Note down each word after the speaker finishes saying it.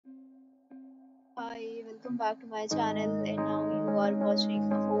Hi, welcome back to my channel, and now you are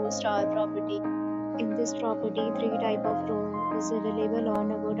watching a 4-star property. In this property, three type of room is available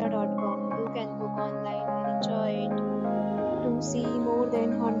on agoda.com. You can book online and enjoy it. To see more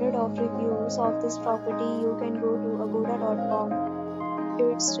than 100 of reviews of this property, you can go to agoda.com.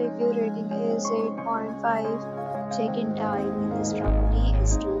 Its review rating is 8.5. Check-in time in this property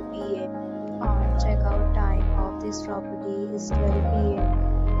is 2 p.m. and check-out time of this property is 12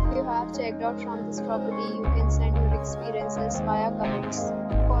 p.m. If you have checked out from this property, you can send your experiences via comments.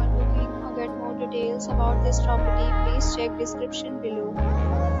 For booking or get more details about this property, please check description below.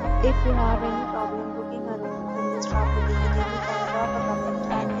 If you have any problem booking a room in this property, then you can drop a comment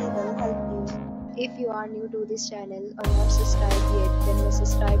and we will help you. If you are new to this channel or not subscribed yet, then you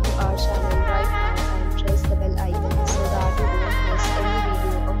subscribe to our channel right now and press the bell icon so that you don't miss any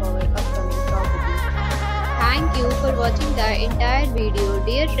video of our upcoming property. Thank you for watching the entire video.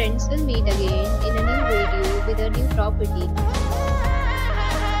 Dear friends, will meet again in a new video with a new property.